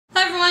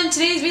everyone,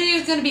 today's video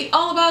is going to be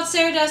all about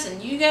Sarah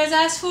Dessen. You guys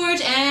asked for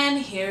it and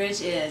here it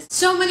is.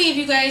 So many of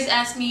you guys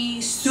asked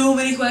me so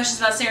many questions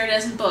about Sarah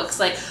Dessen books,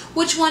 like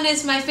which one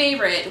is my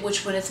favorite,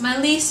 which one is my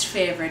least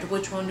favorite,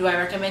 which one do I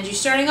recommend you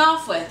starting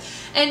off with,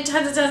 and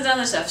tons of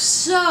other stuff.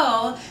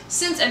 So,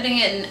 since I've been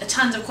getting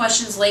tons of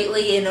questions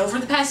lately, and over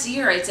the past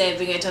year I'd say I've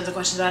been getting tons of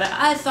questions about it,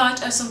 I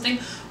thought of something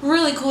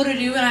really cool to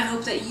do, and I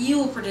hope that you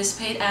will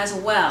participate as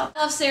well.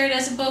 I love Sarah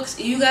Dessen books,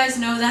 you guys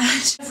know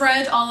that. I've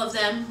read all of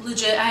them,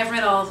 legit, I have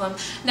read all of them.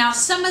 Now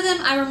some of them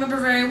I remember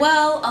very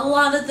well, a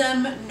lot of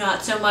them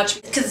not so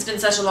much, because it's been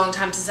such a long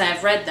time since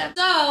I've read them.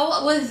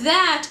 So, with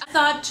that, I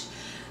thought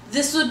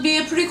this would be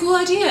a pretty cool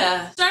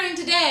idea. Starting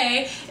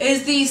today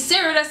is the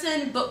Sarah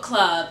Dessen Book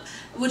Club,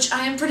 which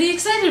I am pretty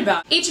excited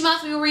about. Each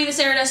month we will read a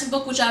Sarah Dessen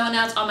book, which I will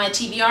announce on my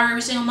TBR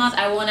every single month.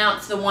 I will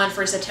announce the one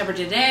for September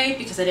today,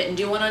 because I didn't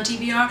do one on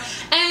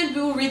TBR, and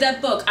we will read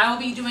that book. I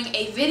will be doing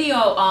a video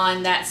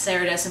on that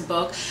Sarah Dessen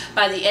book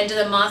by the end of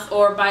the month,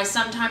 or by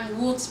sometime,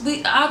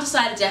 I'll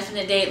decide a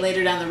definite date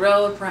later down the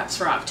road, perhaps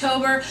for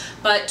October,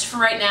 but for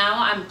right now,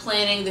 I'm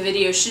planning the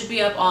video should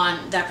be up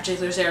on that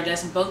particular Sarah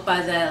Dessen book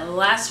by the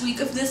last week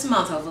of this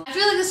month, hopefully. I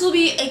feel like this will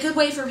be a good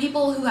way for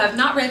people who have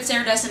not read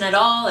Sarah Dessen at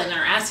all and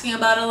are asking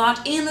about it a lot,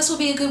 and this will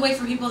be a good way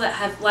for people that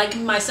have, like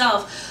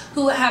myself,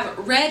 who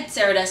have read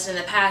Sarah Dessen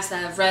in the past,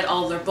 that have read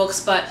all their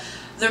books, but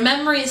their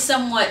memory is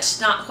somewhat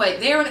not quite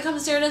there when it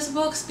comes to Sarah Dessen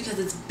books because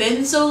it's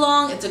been so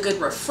long. It's a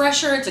good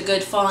refresher. It's a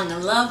good falling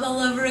in love all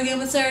over again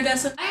with Sarah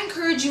Dessen. I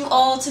encourage you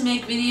all to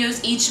make videos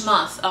each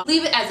month.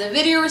 Leave it as a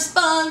video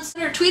response,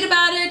 or tweet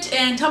about it,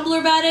 and Tumblr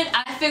about it.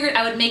 I figured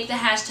I would make the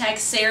hashtag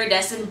Sarah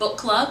Dessen Book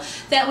Club.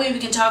 That way we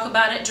can talk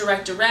about it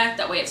direct.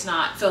 That way it's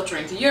not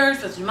filtering through yours,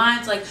 filtering through mine.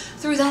 It's like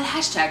through that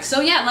hashtag.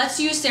 So yeah, let's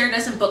use Sarah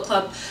Dessen Book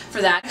Club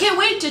for that. I can't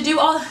wait to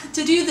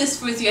do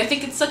this with you. I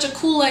think it's such a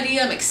cool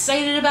idea. I'm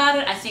excited about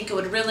it. I think it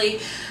would really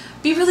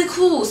be really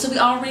cool, so we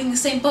all reading the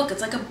same book. It's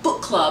like a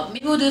book club.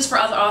 Maybe we'll do this for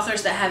other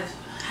authors that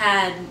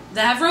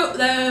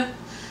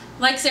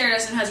like Sarah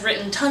Dessen has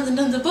written tons and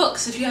tons of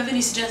books. If you have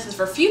any suggestions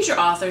for future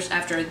authors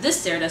after this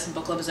Sarah Dessen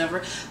book club is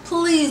over,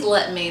 please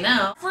let me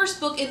know. First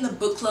book in the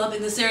book club,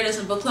 in the Sarah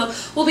Dessen book club,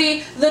 will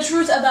be The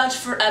Truth About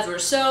Forever.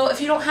 So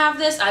if you don't have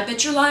this, I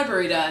bet your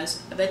library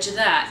does. I bet you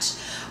that.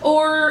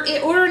 Or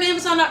order on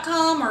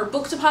Amazon.com or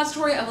Book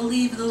Depository. I will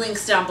leave the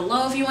links down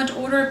below if you want to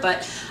order it,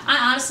 but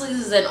honestly,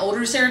 this is an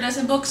older Sarah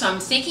Dessen book, so I'm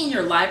thinking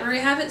your library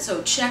have it,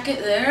 so check it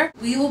there.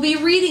 We will be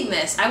reading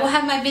this. I will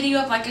have my video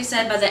up, like I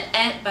said,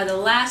 by the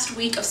last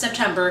week of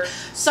September,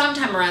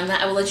 sometime around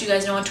that. I will let you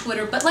guys know on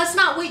Twitter, but let's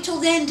not wait till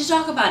then to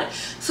talk about it.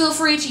 Feel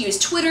free to use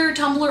Twitter,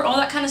 Tumblr, all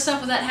that kind of stuff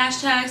with that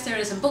hashtag, Sarah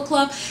Dessen Book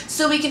Club,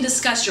 so we can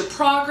discuss your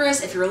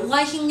progress, if you're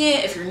liking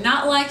it, if you're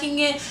not liking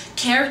it,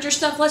 character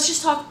stuff. Let's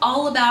just talk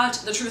all about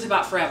The Truth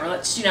About Forever.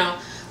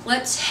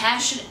 Let's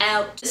hash it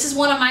out. This is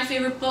one of my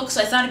favorite books,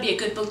 so I thought it'd be a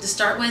good book to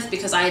start with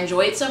because I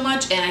enjoy it so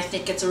much and I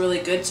think it's a really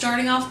good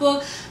starting off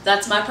book.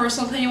 That's my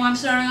personal opinion what I'm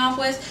starting off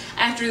with.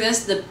 After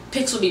this, the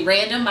picks will be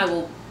random. I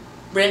will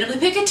randomly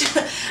pick it.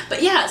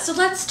 But yeah, so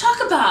let's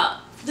talk about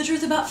The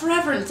Truth About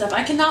Forever and stuff.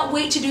 I cannot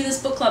wait to do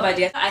this book club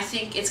idea. I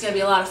think it's going to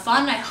be a lot of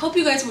fun. I hope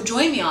you guys will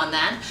join me on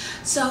that.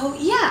 So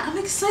yeah, I'm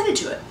excited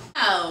to it.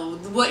 Now,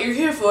 what you're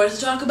here for is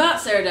to talk about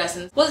Sarah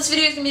Dessen. What this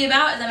video is going to be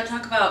about is I'm going to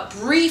talk about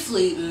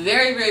briefly,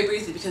 very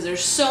briefly, because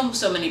there's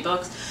so many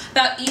books,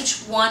 about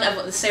each one of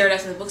what the Sarah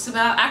Dessen book's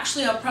about.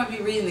 Actually, I'll probably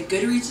be reading the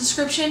Goodreads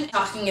description,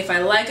 talking if I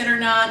like it or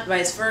not,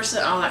 vice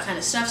versa, all that kind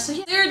of stuff. So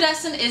yeah, Sarah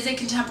Dessen is a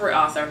contemporary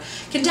author.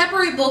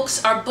 Contemporary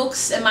books are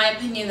books, in my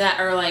opinion, that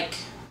are like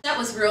that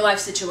with real life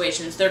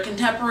situations. They're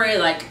contemporary,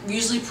 like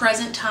usually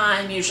present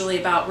time, usually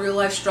about real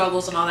life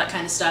struggles and all that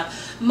kind of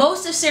stuff.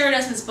 Most of Sarah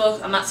Dessen's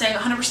books, I'm not saying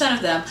 100%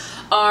 of them,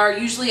 are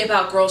usually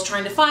about girls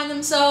trying to find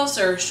themselves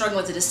or struggling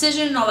with a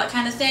decision and all that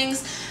kind of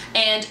things.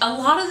 And a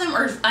lot of them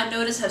I've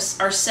noticed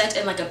are set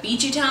in like a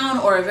beachy town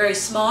or a very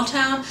small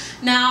town.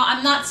 Now,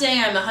 I'm not saying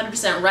I'm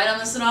 100% right on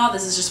this at all.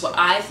 This is just what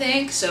I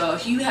think. So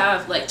if you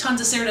have like tons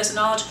of Sarah Dessen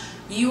knowledge,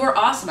 you are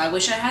awesome. I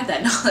wish I had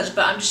that knowledge,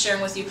 but I'm just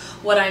sharing with you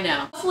what I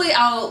know. Hopefully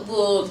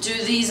will do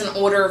these in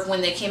order of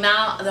when they came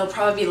out. They'll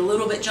probably be a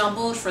little bit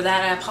jumbled. For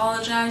that, I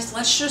apologize.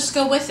 Let's just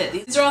go with it.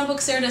 These are all the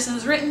books Sarah Dessen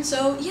has written,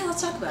 so yeah,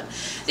 let's talk about it.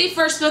 The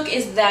first book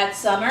is That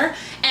Summer,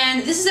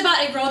 and this is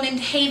about a girl named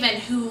Haven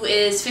who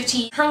is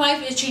 15. Her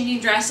life is changing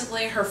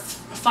drastically. Her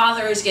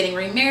father is getting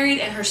remarried,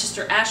 and her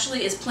sister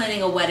Ashley is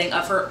planning a wedding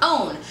of her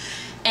own.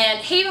 And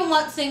Haven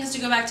wants things to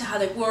go back to how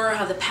they were,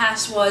 how the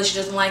past was. She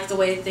doesn't like the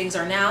way things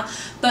are now.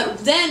 But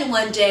then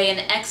one day an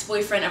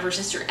ex-boyfriend of her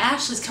sister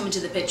Ashley's coming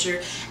to the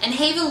picture, and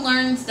Haven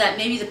learns that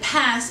maybe the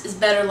past is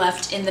better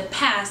left in the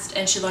past,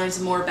 and she learns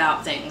more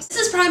about things. This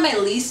is probably my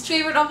least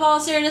favorite of all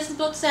Sarah Dessen's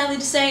books, sadly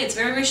to say. It's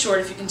very short,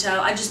 if you can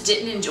tell. I just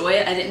didn't enjoy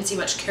it. I didn't see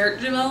much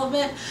character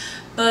development.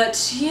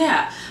 But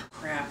yeah,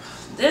 crap.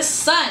 This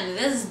sun,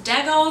 this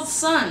daggone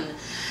sun.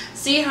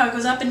 See how it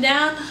goes up and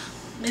down?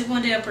 Maybe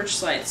one day I'll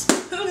purchase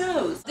lights. Who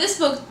knows? This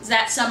book,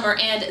 That Summer,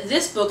 and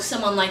this book,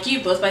 Someone Like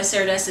You, both by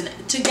Sarah Dessen,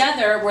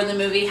 together were the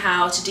movie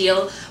How to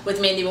Deal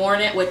with Mandy Moore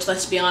in it, which,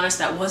 let's be honest,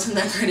 that wasn't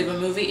that great of a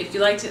movie. If you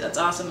liked it, that's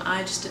awesome.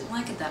 I just didn't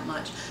like it that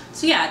much.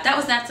 So yeah, that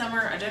was That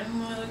Summer. I didn't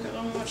really like it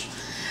that much.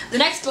 The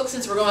next book,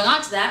 since we're going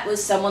on to that,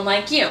 was Someone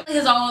Like You. She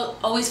has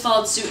always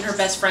followed suit in her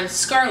best friend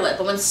Scarlett,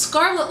 but when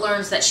Scarlett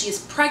learns that she is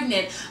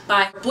pregnant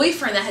by her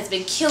boyfriend that has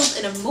been killed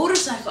in a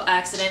motorcycle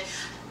accident,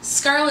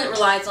 Scarlett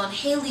relies on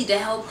Haley to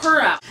help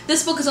her out.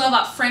 This book is all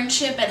about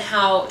friendship and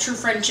how true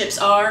friendships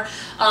are.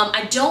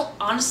 I don't,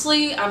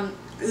 honestly, I'm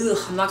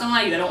not gonna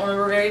lie to you, I don't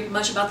remember very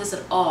much about this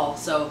at all,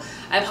 so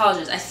I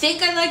apologize. I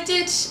think I liked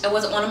it. It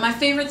wasn't one of my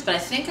favorites, but I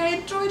think I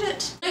enjoyed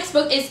it. Next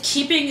book is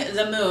Keeping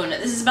the Moon.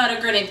 This is about a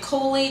girl named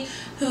Coley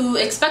who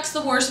expects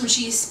the worst when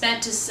she is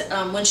sent to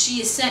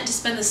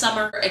spend the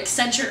summer.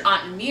 Eccentric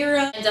Aunt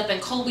Mira ends up in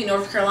Colby,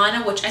 North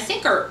Carolina, which I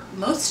think are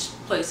most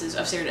places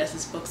of Sarah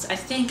Dessen's books.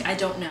 I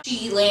don't know.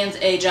 She lands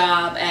a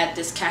job at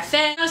this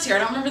cafe. Honestly, I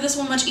don't remember this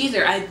one much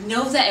either. I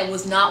know that it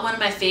was not one of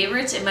my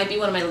favorites. It might be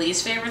one of my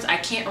least favorites. I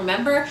can't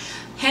remember.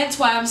 Hence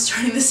why I'm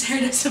starting the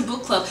Sarah Dessen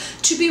Book Club,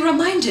 to be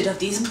reminded of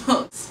these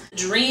books.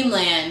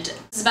 Dreamland.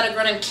 This is about a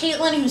girl named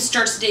Caitlin who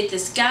starts to date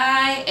this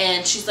guy,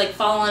 and she's like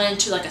falling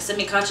into like a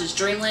semi-conscious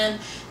dreamland,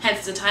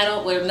 hence the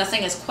title, where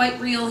nothing is quite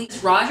real.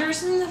 He's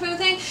Rogers and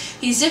everything.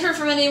 He's different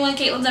from anyone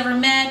Caitlin's ever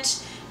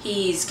met.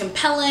 He's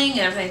compelling and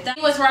everything like that.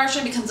 Being with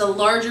Rogers becomes a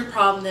larger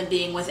problem than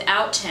being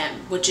without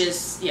him, which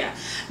is, yeah.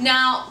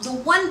 Now, the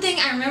one thing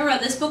I remember about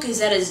this book is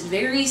that it's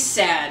very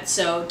sad.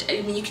 So,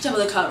 I mean, you can tell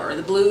by the cover,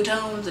 the blue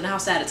tones, and how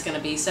sad it's going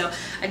to be. So,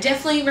 I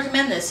definitely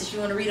recommend this if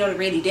you want to read on a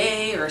rainy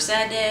day or a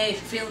sad day.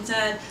 If you're feeling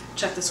sad,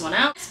 check this one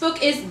out. Next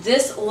book is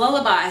This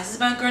Lullaby. This is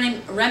about a girl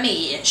named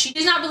Remy. She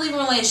does not believe in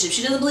relationships.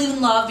 She doesn't believe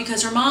in love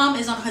because her mom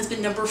is on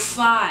husband number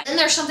 5. And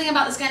there's something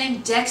about this guy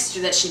named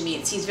Dexter that she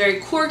meets. He's very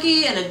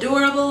quirky and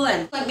adorable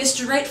and like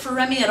Mr. Right for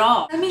Remy at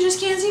all. Remy just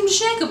can't seem to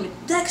shake him.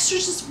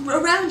 Dexter's just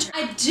around her.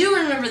 I do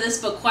remember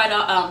this book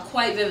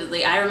quite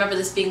vividly. I remember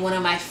this being one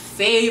of my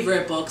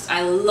favorite books.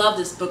 I love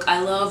this book.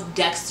 I love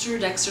Dexter.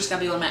 Dexter's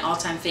gotta be one of my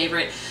all-time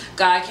favorite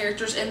guy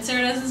characters in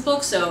Sarah Dessen's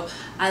book, so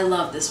I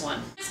love this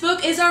one. Next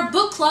book is our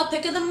book club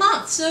pick of the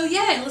month, so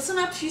yay, listen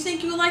up if you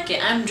think you will like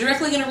it. I'm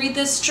directly going to read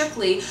this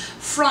strictly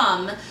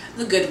from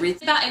the Goodreads.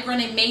 It's about a girl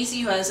named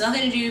Macy who has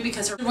nothing to do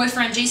because her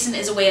boyfriend Jason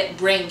is away at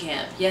brain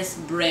camp. Yes,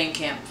 brain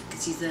camp.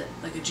 He's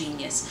like a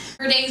genius.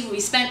 Her days will be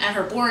spent at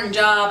her boring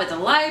job at the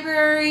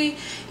library.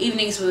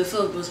 Evenings will be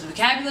filled with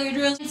vocabulary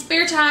drills. In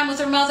spare time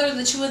with her mother,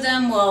 the two of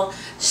them will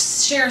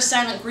share a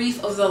silent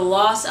grief over the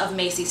loss of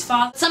Macy's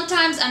father.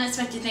 Sometimes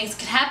unexpected things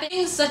could happen,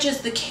 things such as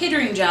the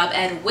catering job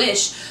at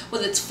Wish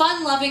with its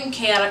fun-loving,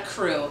 chaotic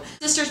crew.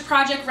 Sister's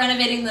project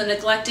renovating the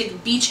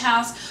neglected beach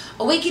house,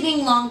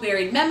 awakening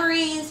long-buried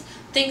memories,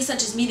 things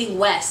such as meeting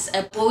Wes,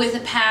 a boy with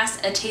a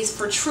past, a taste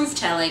for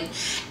truth-telling,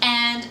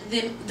 and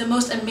the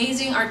most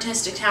amazing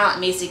artistic talent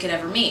Macy could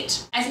ever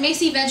meet. As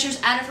Macy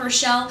ventures out of her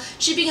shell,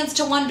 she begins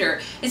to wonder,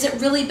 is it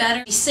really better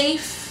to be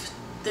safe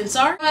than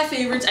sorry? One of my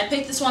favorites. I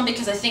picked this one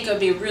because I think it would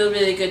be a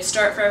really good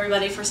start for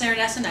everybody for Sarah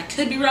Dessen. I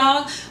could be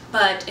wrong,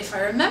 but if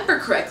I remember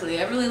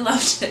correctly, I really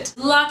loved it.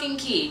 Lock and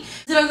Key.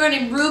 It's about a girl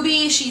named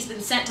Ruby. She's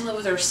been sent to live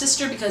with her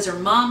sister because her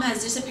mom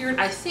has disappeared,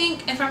 I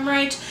think, if I'm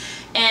right.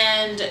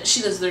 And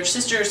she lives with her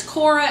sisters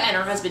Cora and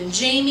her husband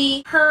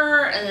Jamie.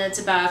 And it's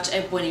about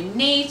a boy named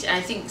Nate, and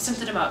I think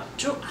something about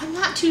Joe. I'm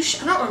not too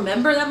sure. I don't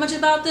remember that much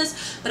about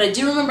this, but I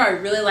do remember I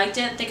really liked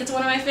it. I think it's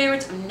one of my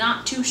favorites. I'm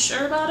not too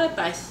sure about it,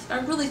 but I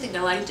really think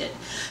I liked it.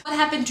 What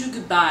Happened to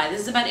Goodbye.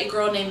 This is about a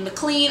girl named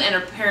McLean and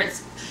her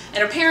parents'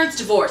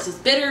 divorce. It's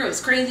bitter, it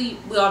was crazy.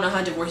 We all know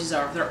how divorces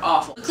are. They're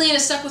awful. McLean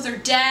is stuck with her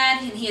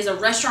dad, and he is a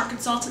restaurant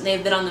consultant.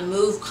 They've been on the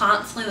move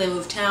constantly. They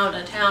move town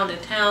to town to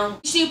town.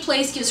 Each new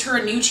place gives her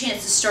a new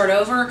chance to start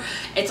over.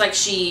 It's like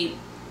she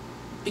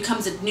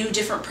becomes a new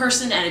different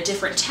person at a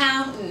different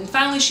town, and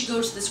finally she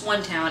goes to this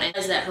one town and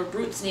says that her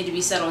roots need to be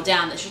settled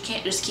down, that she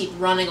can't just keep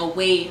running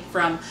away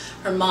from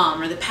her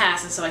mom or the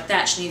past and stuff like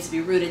that. She needs to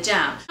be rooted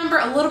down. I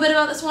remember a little bit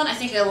about this one. I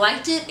think I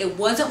liked it. It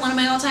wasn't one of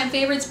my all-time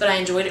favorites, but I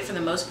enjoyed it for the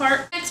most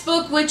part. Next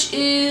book, which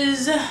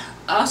is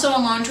also A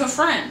Loan to a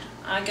Friend.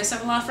 I guess I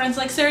have a lot of friends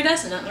like Sarah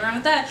Dessen, nothing wrong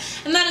with that.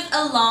 And that is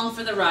Along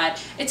for the Ride.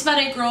 It's about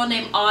a girl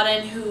named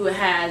Auden who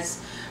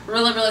has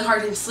really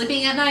hard time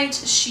sleeping at night.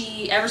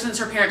 Ever since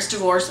her parents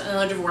divorced,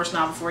 another divorce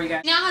novel for you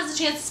guys, now has a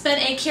chance to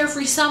spend a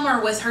carefree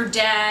summer with her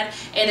dad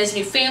and his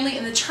new family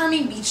in the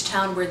charming beach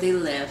town where they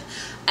live.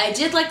 I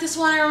did like this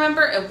one, I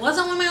remember. It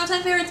wasn't one of my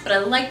all-time favorites, but I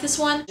like this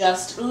one.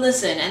 Just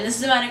listen. And this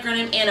is about a girl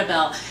named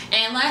Annabelle.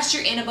 And last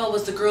year, Annabelle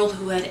was the girl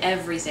who had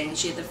everything.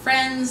 She had the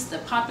friends, the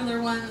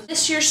popular ones.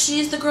 This year,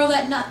 she's the girl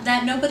that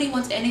nobody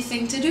wants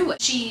anything to do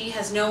with. She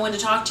has no one to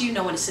talk to,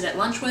 no one to sit at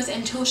lunch with,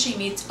 until she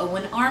meets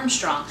Owen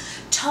Armstrong.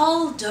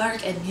 Tall,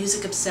 dark, and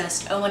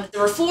music-obsessed Owen, the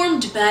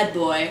reformed bad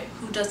boy.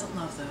 Who doesn't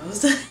love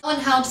those? Owen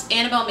helps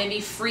Annabelle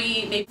maybe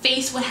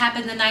face what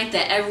happened the night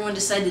that everyone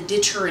decided to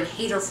ditch her and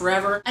hate her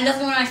forever. And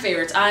definitely one of my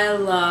favorites. favorites. I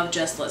love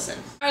Just Listen.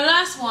 Our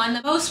last one,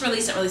 the most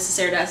recent release of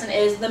Sarah Dessen,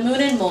 is The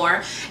Moon and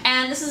More,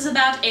 and this is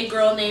about a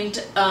girl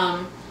named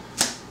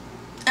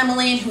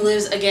Emmeline who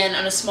lives again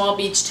in a small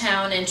beach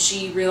town, and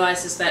she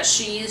realizes that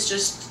she's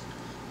just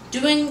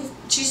doing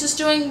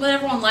what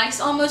everyone likes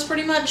almost,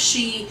 pretty much.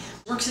 She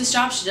works this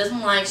job she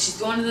doesn't like, she's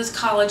going to this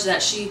college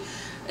that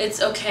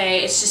it's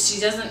okay, it's just she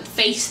doesn't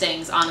face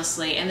things,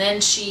 honestly. And then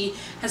she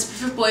has a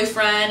perfect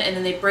boyfriend, and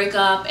then they break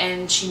up,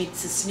 and she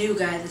meets this new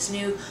guy, this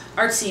new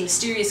artsy,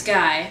 mysterious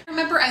guy.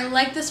 Remember, I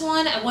like this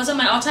one. It wasn't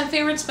my all-time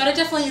favorites, but it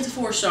definitely is a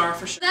 4-star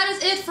for sure. That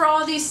is it for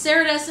all these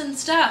Sarah Dessen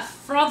stuff,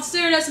 for all the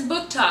Sarah Dessen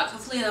book talk.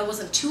 Hopefully that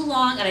wasn't too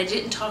long and I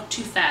didn't talk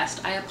too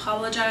fast. I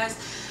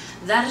apologize.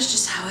 That is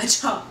just how I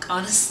talk,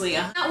 honestly.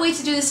 I cannot wait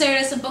to do the Sarah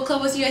Dessen book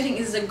club with you. I think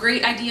this is a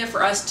great idea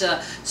for us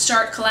to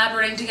start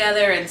collaborating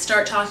together and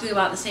start talking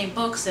about the same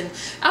books. And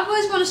I've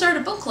always wanted to start a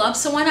book club,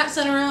 so why not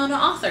send around an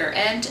author?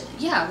 And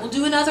yeah, we'll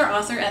do another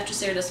author after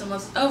Sarah Dessen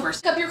was over.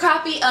 Pick up your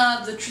copy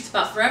of The Truth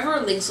About Forever.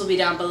 Links will be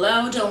down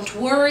below. Don't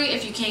worry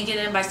if you can't get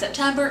it in by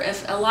September.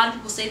 If a lot of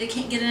people say they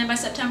can't get it in by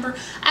September,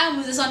 I'll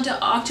move this on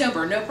to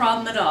October. No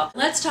problem at all.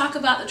 Let's talk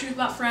about The Truth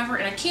About Forever,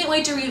 and I can't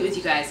wait to read it with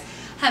you guys.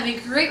 Have a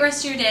great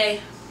rest of your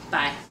day.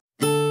 Bye.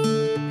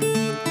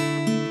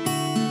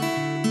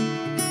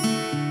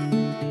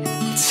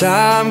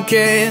 Time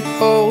can't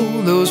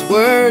hold those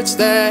words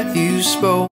that you spoke.